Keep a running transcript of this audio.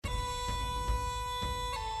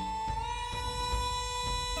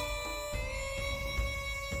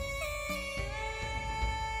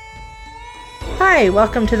Hi,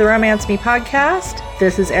 welcome to the Romance Me podcast.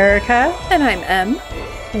 This is Erica. And I'm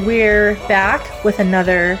Em. We're back with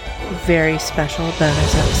another very special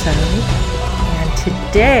bonus episode. And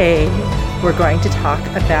today we're going to talk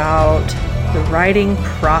about the writing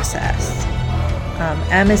process.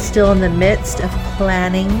 Em is still in the midst of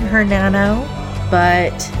planning her nano,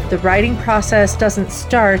 but the writing process doesn't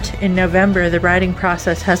start in November. The writing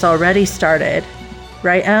process has already started.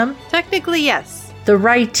 Right, Em? Technically, yes. The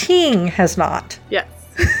writing has not. Yes.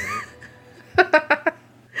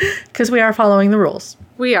 Because we are following the rules.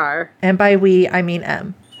 We are. And by we, I mean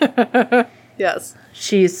Em. Yes.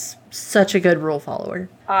 She's such a good rule follower.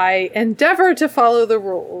 I endeavor to follow the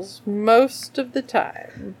rules most of the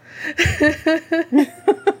time.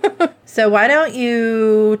 So why don't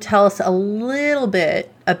you tell us a little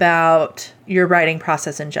bit about your writing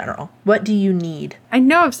process in general? What do you need? I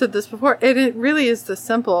know I've said this before. It really is this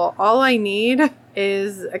simple. All I need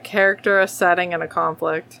is a character, a setting, and a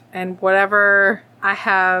conflict. And whatever I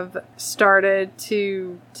have started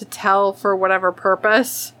to tell for whatever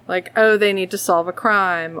purpose, like, oh, they need to solve a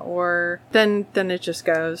crime, or then it just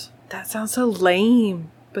goes. That sounds so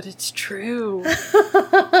lame, but it's true.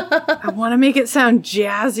 I want to make it sound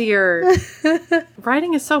jazzier.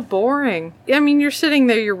 Writing is so boring. I mean, you're sitting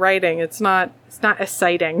there, you're writing. It's not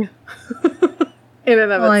exciting. In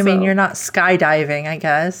and of Well, itself. I mean, you're not skydiving, I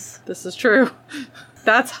guess. This is true.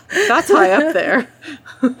 That's high up there.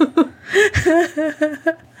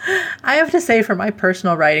 I have to say, for my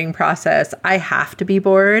personal writing process, I have to be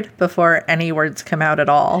bored before any words come out at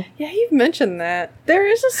all. Yeah, you've mentioned that. There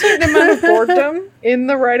is a certain amount of boredom in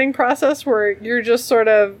the writing process where you're just sort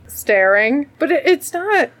of staring. But it's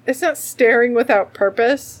not staring without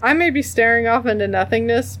purpose. I may be staring off into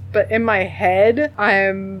nothingness, but in my head,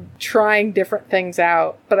 I'm trying different things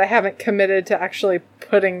out. But I haven't committed to actually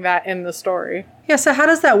putting that in the story. Yeah, so how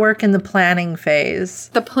does that work in the planning phase?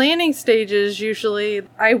 The planning stages, usually,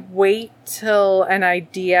 I wait till an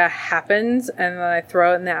idea happens and then I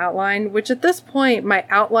throw it in the outline, which at this point, my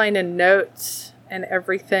outline and notes and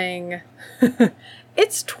everything,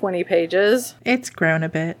 it's 20 pages. It's grown a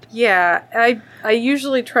bit. Yeah, I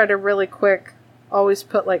usually try to really quick always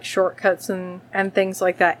put like shortcuts and things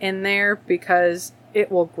like that in there because it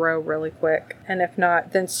will grow really quick. And if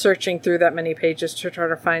not, then searching through that many pages to try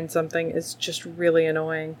to find something is just really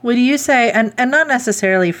annoying. Would you say, and not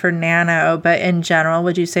necessarily for Nano, but in general,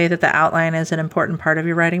 would you say that the outline is an important part of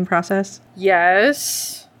your writing process?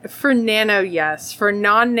 Yes. For Nano, yes. For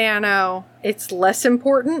non-Nano, it's less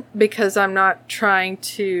important because I'm not trying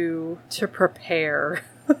to prepare.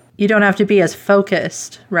 You don't have to be as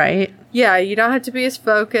focused, right? Yeah, you don't have to be as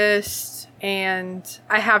focused. And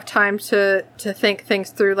I have time to think things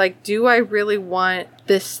through, like, do I really want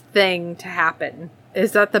this thing to happen?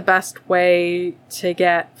 Is that the best way to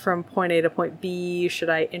get from point A to point B? Should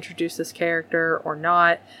I introduce this character or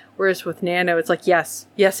not? Whereas with Nano, it's like, yes,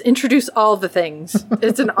 introduce all the things.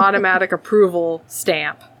 It's an automatic approval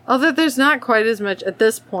stamp. Although there's not quite as much, at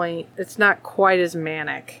this point, it's not quite as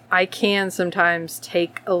manic. I can sometimes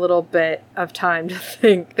take a little bit of time to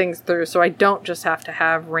think things through, so I don't just have to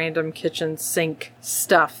have random kitchen sink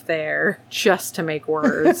stuff there just to make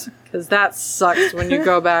words. Because that sucks when you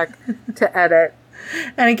go back to edit.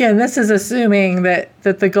 And again, this is assuming that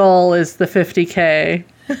the goal is the 50K.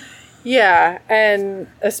 Yeah, and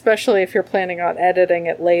especially if you're planning on editing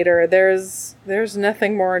it later, there's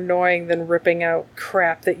nothing more annoying than ripping out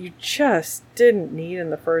crap that you just didn't need in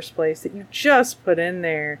the first place, that you just put in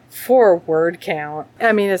there for word count.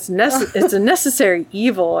 I mean, it's a necessary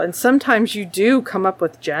evil, and sometimes you do come up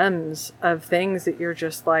with gems of things that you're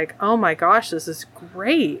just like, oh my gosh, this is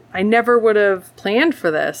great. I never would have planned for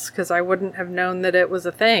this because I wouldn't have known that it was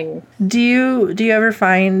a thing. Do you ever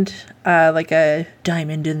find like a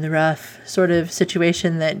diamond in the rough sort of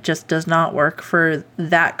situation that just does not work for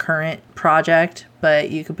that current project, but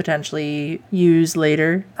you could potentially use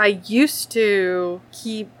later? I used to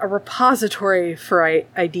keep a repository for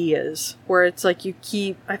ideas where it's like you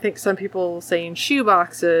keep, I think some people say in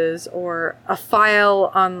shoeboxes, or a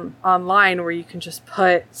file online where you can just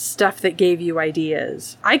put stuff that gave you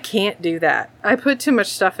ideas. I can't do that. I put too much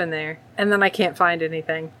stuff in there and then I can't find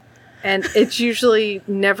anything. And it's usually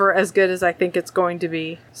never as good as I think it's going to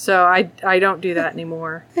be. So I don't do that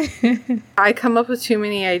anymore. I come up with too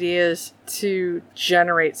many ideas to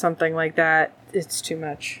generate something like that. It's too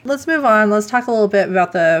much. Let's move on. Let's talk a little bit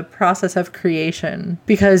about the process of creation.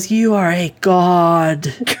 Because you are a god.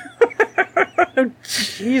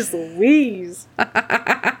 Jeez Louise.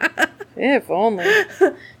 If only.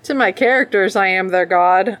 To my characters, I am their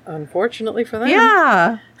god. Unfortunately for them.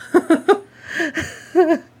 Yeah.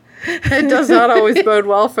 It does not always bode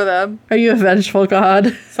well for them. Are you a vengeful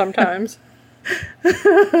god? Sometimes.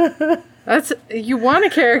 You want a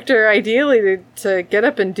character ideally to get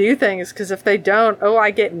up and do things, because if they don't,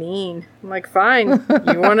 I get mean. I'm like, fine.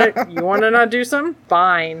 You wanna not do something?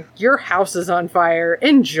 Fine. Your house is on fire.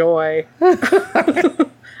 Enjoy.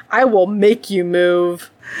 I will make you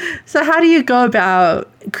move. So how do you go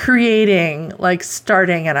about creating, like,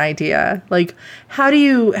 starting an idea? Like, how do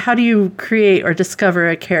you create or discover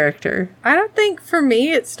a character? I don't think for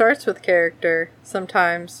me it starts with character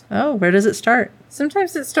sometimes. Oh, where does it start?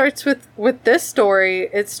 Sometimes it starts with this story.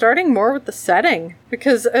 It's starting more with the setting,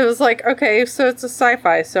 because it was like, okay, so it's a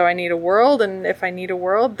sci-fi, so I need a world, and if I need a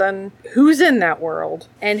world, then who's in that world?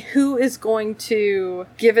 And who is going to,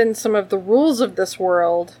 given some of the rules of this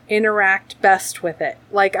world, interact best with it?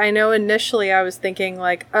 Like, I know initially I was thinking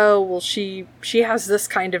like, oh, well, she has this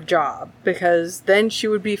kind of job, because then she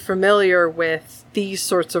would be familiar with these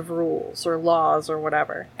sorts of rules or laws or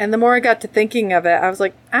whatever. And the more I got to thinking of it, I was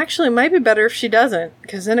like, actually, it might be better if she doesn't,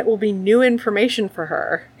 because then it will be new information for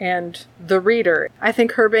her and the reader. I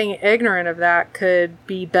think her being ignorant of that could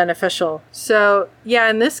be beneficial. So, yeah,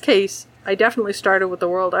 in this case, I definitely started with the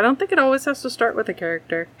world. I don't think it always has to start with a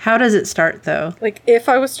character. How does it start, though? Like, if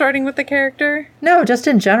I was starting with the character? No, just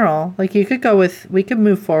in general. Like, we could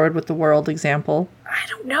move forward with the world example. I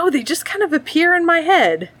don't know. They just kind of appear in my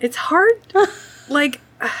head. It's hard. Like,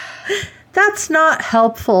 that's not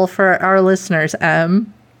helpful for our listeners,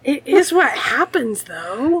 Em. It is what happens,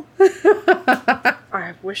 though.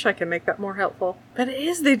 I wish I could make that more helpful. But it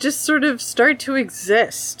is. They just sort of start to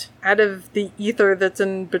exist out of the ether that's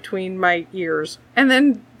in between my ears. And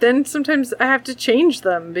then sometimes I have to change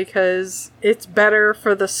them, because it's better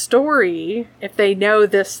for the story if they know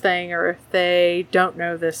this thing or if they don't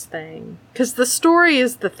know this thing. Because the story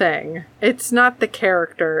is the thing. It's not the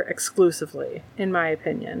character exclusively, in my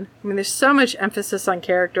opinion. I mean, there's so much emphasis on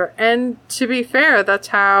character, and to be fair, that's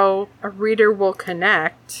how a reader will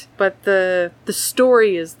connect, but the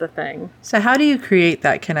story is the thing. So how do you create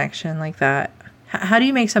that connection like that? How do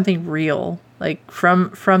you make something real? Like,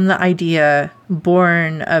 from the idea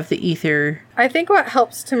born of the ether? I think what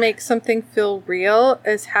helps to make something feel real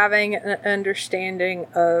is having an understanding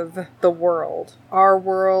of the world. Our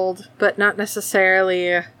world, but not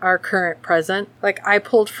necessarily our current present. Like, I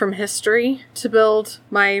pulled from history to build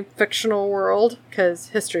my fictional world, because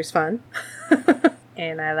history's fun.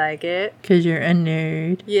 And I like it. Because you're a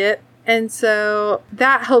nerd. Yep. And so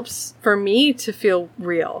that helps for me to feel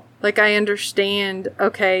real. Like, I understand,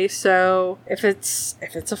 okay, so if it's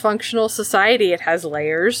a functional society, it has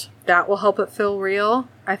layers. That will help it feel real.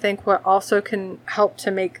 I think what also can help to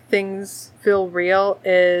make things feel real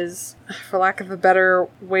is, for lack of a better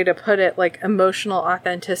way to put it, like emotional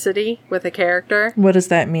authenticity with a character. What does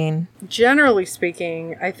that mean? Generally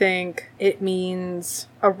speaking, I think it means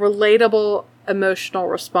a relatable emotional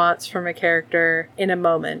response from a character in a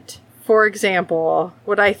moment. For example,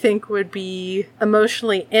 what I think would be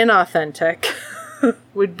emotionally inauthentic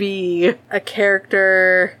would be a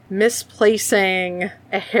character misplacing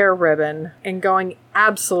a hair ribbon and going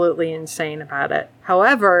absolutely insane about it.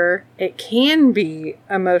 However, it can be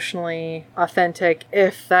emotionally authentic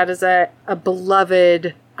if that is a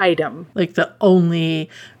beloved item. Like the only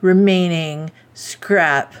remaining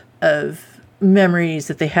scrap of memories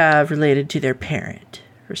that they have related to their parent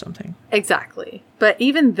or something. Exactly. But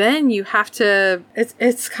even then you have to,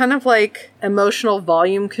 it's kind of like emotional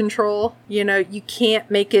volume control. You know, you can't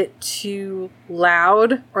make it too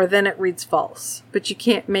loud or then it reads false. But you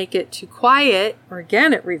can't make it too quiet or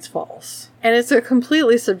again it reads false. And it's a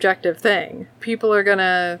completely subjective thing. People are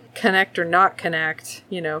gonna connect or not connect,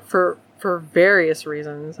 you know, for various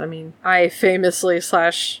reasons. I mean, I famously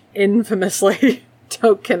 / infamously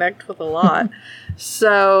don't connect with a lot.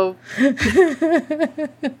 So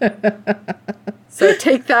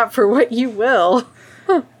take that for what you will.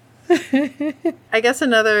 I guess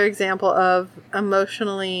another example of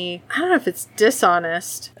emotionally, I don't know if it's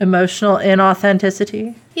dishonest. Emotional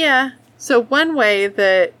inauthenticity? Yeah. So one way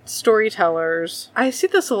that storytellers, I see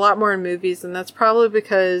this a lot more in movies, and that's probably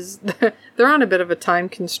because they're on a bit of a time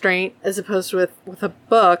constraint as opposed to with a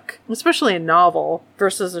book, especially a novel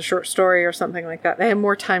versus a short story or something like that. They have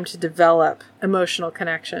more time to develop emotional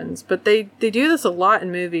connections. But they do this a lot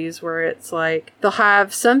in movies where it's like they'll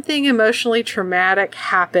have something emotionally traumatic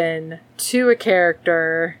happen to a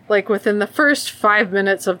character, like within the first 5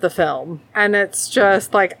 minutes of the film. And it's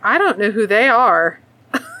just like, I don't know who they are.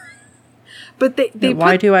 But they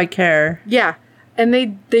why do I care? Yeah. And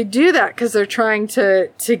they do that because they're trying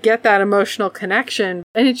to get that emotional connection.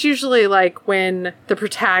 And it's usually like when the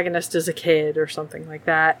protagonist is a kid or something like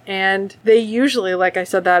that. And they usually, like I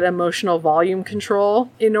said, that emotional volume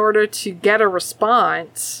control, in order to get a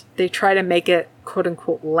response, they try to make it quote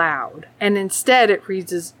unquote loud. And instead it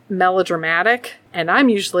reads as melodramatic. And I'm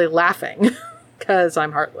usually laughing. Because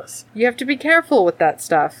I'm heartless. You have to be careful with that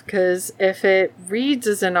stuff, because if it reads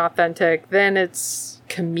as inauthentic, then it's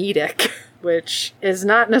comedic, which is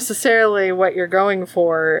not necessarily what you're going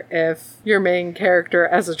for if your main character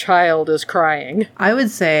as a child is crying. I would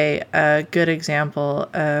say a good example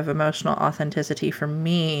of emotional authenticity for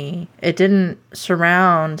me, it didn't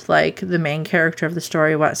surround like the main character of the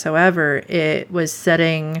story whatsoever. It was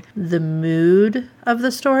setting the mood of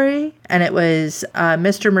the story, and it was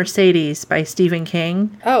Mr. Mercedes by Stephen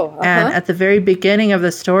King. Oh, And at the very beginning of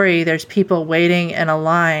the story, there's people waiting in a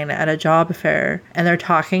line at a job fair, and they're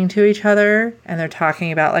talking to each other, and they're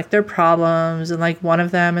talking about like their problems, and like one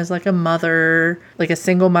of them is like a mother, like a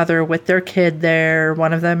single mother with their kid there.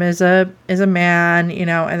 One of them is a man, you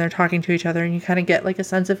know, and they're talking to each other, and you kind of get like a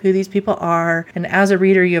sense of who these people are. And as a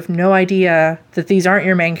reader, you have no idea that these aren't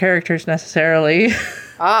your main characters necessarily.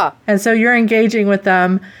 And so you're engaging with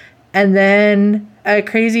them, and then a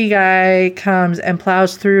crazy guy comes and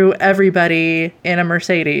plows through everybody in a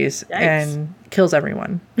Mercedes. Yikes. And kills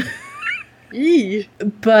everyone.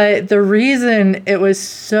 But the reason it was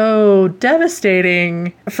so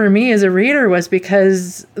devastating for me as a reader was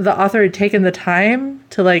because the author had taken the time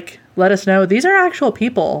to like let us know these are actual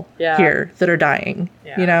people here that are dying.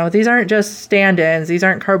 You know, these aren't just stand-ins. These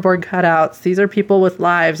aren't cardboard cutouts. These are people with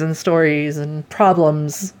lives and stories and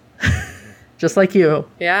problems, just like you.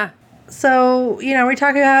 Yeah. So, you know, we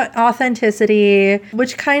talk about authenticity,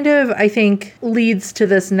 which kind of, I think, leads to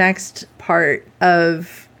this next part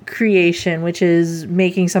of creation, which is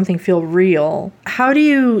making something feel real. How do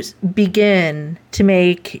you begin to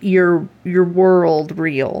make your world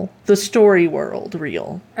real, the story world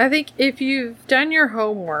real? I think if you've done your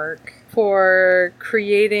homework for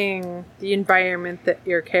creating the environment that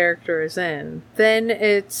your character is in, then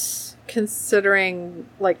it's considering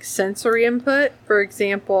like sensory input. For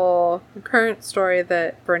example, the current story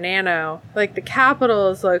that for Nano, like the capital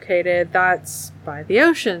is located, that's by the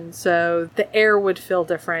ocean, so the air would feel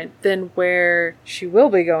different than where she will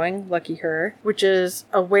be going, lucky her, which is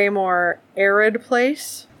a way more arid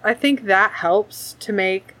place. I think that helps to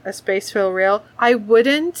make a space feel real. I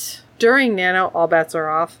wouldn't, during Nano, all bets are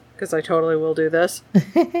off, because I totally will do this.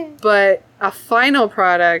 But a final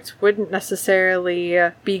product wouldn't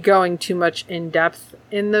necessarily be going too much in depth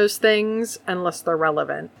in those things unless they're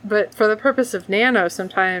relevant. But for the purpose of Nano,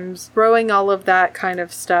 sometimes throwing all of that kind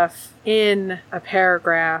of stuff in a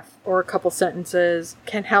paragraph or a couple sentences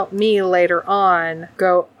can help me later on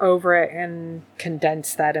go over it and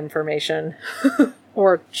condense that information.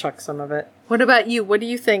 Or chuck some of it. What about you? What do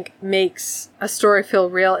you think makes a story feel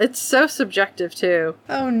real? It's so subjective, too.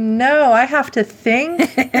 Oh, no. I have to think?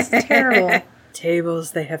 It's terrible.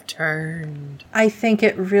 Tables they have turned. I think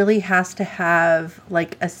it really has to have,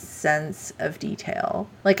 like, a sense of detail.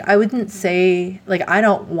 Like, I wouldn't say... Like, I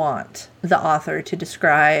don't want the author to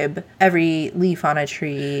describe every leaf on a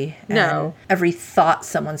tree and every thought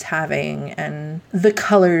someone's having and the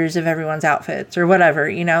colors of everyone's outfits or whatever,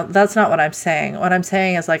 you know, that's not what I'm saying. What I'm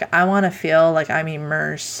saying is like, I want to feel like I'm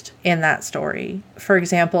immersed in that story. For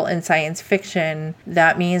example, in science fiction,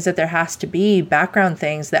 that means that there has to be background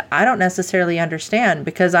things that I don't necessarily understand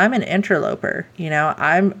because I'm an interloper, you know,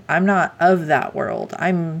 I'm not of that world.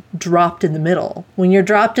 I'm dropped in the middle. When you're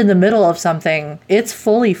dropped in the middle of something, it's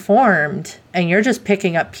fully formed. And you're just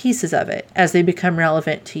picking up pieces of it as they become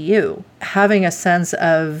relevant to you. Having a sense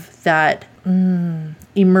of that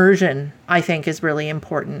immersion, I think, is really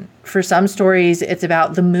important. For some stories, it's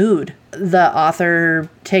about the mood. The author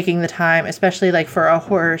taking the time, especially like for a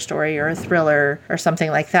horror story or a thriller or something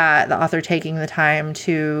like that, the author taking the time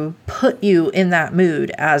to put you in that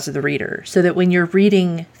mood as the reader so that when you're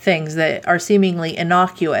reading things that are seemingly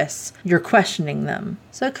innocuous, you're questioning them.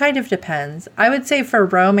 So it kind of depends. I would say for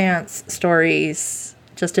romance stories,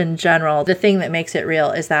 just in general, the thing that makes it real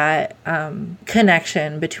is that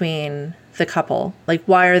connection between the couple. Like,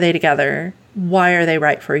 why are they together? Why are they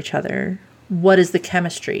right for each other? What is the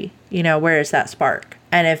chemistry? You know, where is that spark?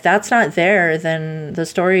 And if that's not there, then the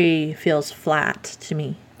story feels flat to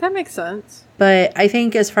me. That makes sense. But I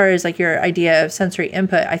think as far as like your idea of sensory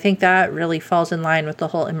input, I think that really falls in line with the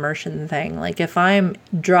whole immersion thing. Like if I'm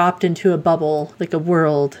dropped into a bubble, like a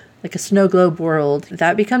world, like a snow globe world,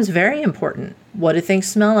 that becomes very important. What do things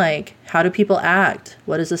smell like? How do people act?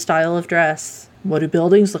 What is the style of dress? What do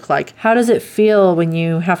buildings look like? How does it feel when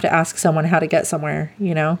you have to ask someone how to get somewhere,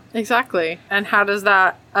 you know? Exactly. And how does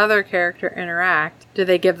that other character interact? Do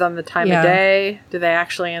they give them the time of day? Do they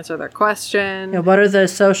actually answer their question? Yeah, what are the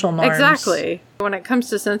social norms? Exactly. When it comes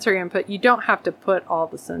to sensory input, you don't have to put all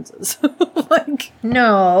the senses.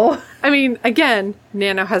 No. I mean, again,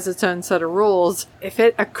 Nano has its own set of rules. If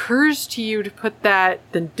it occurs to you to put that,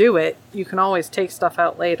 then do it. You can always take stuff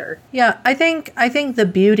out later. Yeah, I think the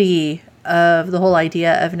beauty of the whole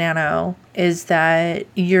idea of Nano is that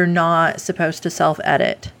you're not supposed to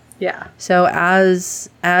self-edit. Yeah. So as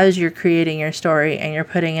you're creating your story and you're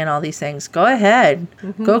putting in all these things, go ahead.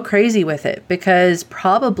 Go crazy with it, because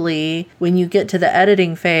probably when you get to the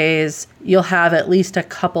editing phase, you'll have at least a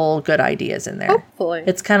couple good ideas in there. Hopefully.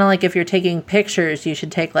 It's kind of like if you're taking pictures, you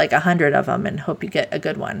should take like 100 of them and hope you get a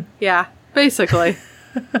good one. Yeah, basically.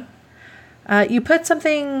 You put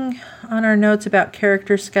something on our notes about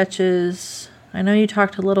character sketches. I know you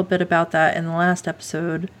talked a little bit about that in the last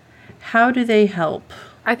episode. How do they help?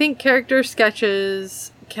 I think character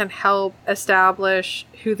sketches can help establish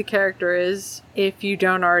who the character is if you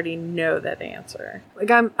don't already know that answer.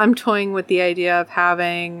 Like I'm toying with the idea of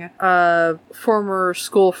having a former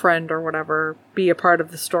school friend or whatever be a part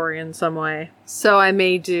of the story in some way. So I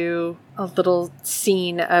may do a little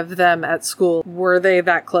scene of them at school. Were they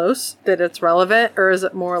that close that it's relevant, or is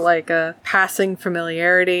it more like a passing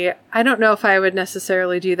familiarity? I don't know if I would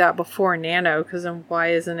necessarily do that before Nano, because then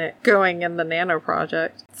why isn't it going in the Nano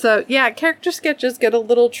project? So yeah, character sketches get a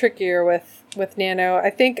little trickier with Nano. I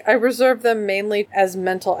think I reserve them mainly as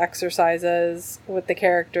mental exercises with the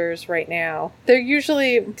characters right now. They're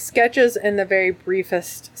usually sketches in the very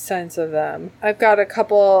briefest sense of them. I've got a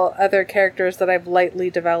couple other characters that I've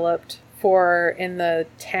lightly developed for in the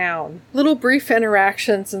town. Little brief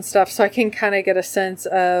interactions and stuff, so I can kind of get a sense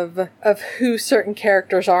of who certain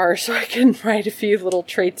characters are, so I can write a few little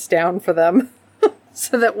traits down for them.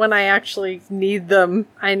 So that when I actually need them,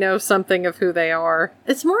 I know something of who they are.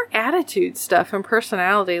 It's more attitude stuff and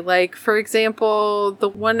personality. Like, for example, the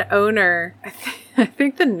one owner, I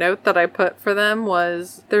think the note that I put for them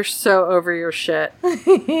was, they're so over your shit.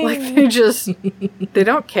 Like, they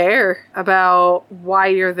don't care about why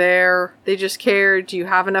you're there. They just care, do you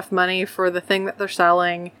have enough money for the thing that they're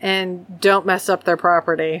selling? And don't mess up their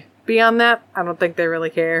property. Beyond that, I don't think they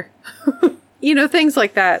really care. You know, things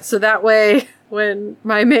like that. So that way, when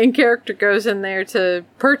my main character goes in there to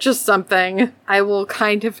purchase something, I will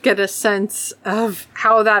kind of get a sense of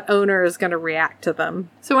how that owner is going to react to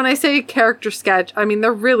them. So when I say character sketch, I mean,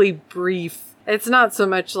 they're really brief. It's not so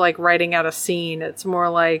much like writing out a scene. It's more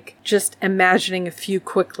like just imagining a few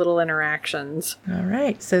quick little interactions. All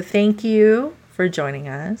right. So thank you for joining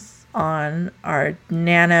us on our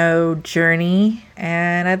Nano journey.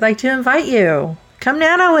 And I'd like to invite you. Come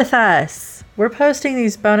Nano with us. We're posting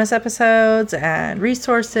these bonus episodes and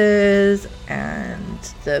resources and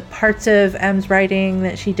the parts of Em's writing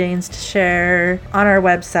that she deigns to share on our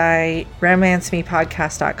website,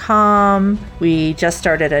 romancemepodcast.com. We just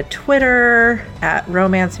started a Twitter at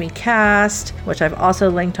romancemecast, which I've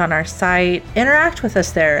also linked on our site. Interact with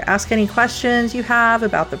us there. Ask any questions you have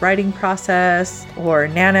about the writing process or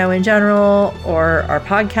Nano in general or our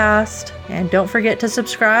podcast. And don't forget to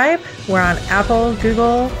subscribe. We're on Apple,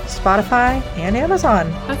 Google, Spotify, and Amazon.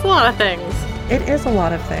 That's a lot of things. It is a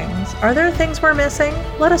lot of things. Are there things we're missing?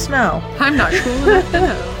 Let us know. I'm not cool enough to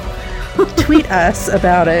know. Tweet us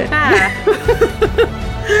about it.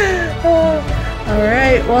 All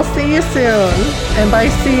right, we'll see you soon. And by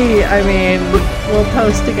see, I mean we'll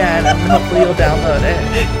post again and hopefully you'll download it.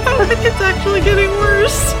 I think it's actually getting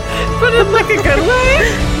worse, but in like a good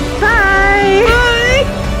way. Bye.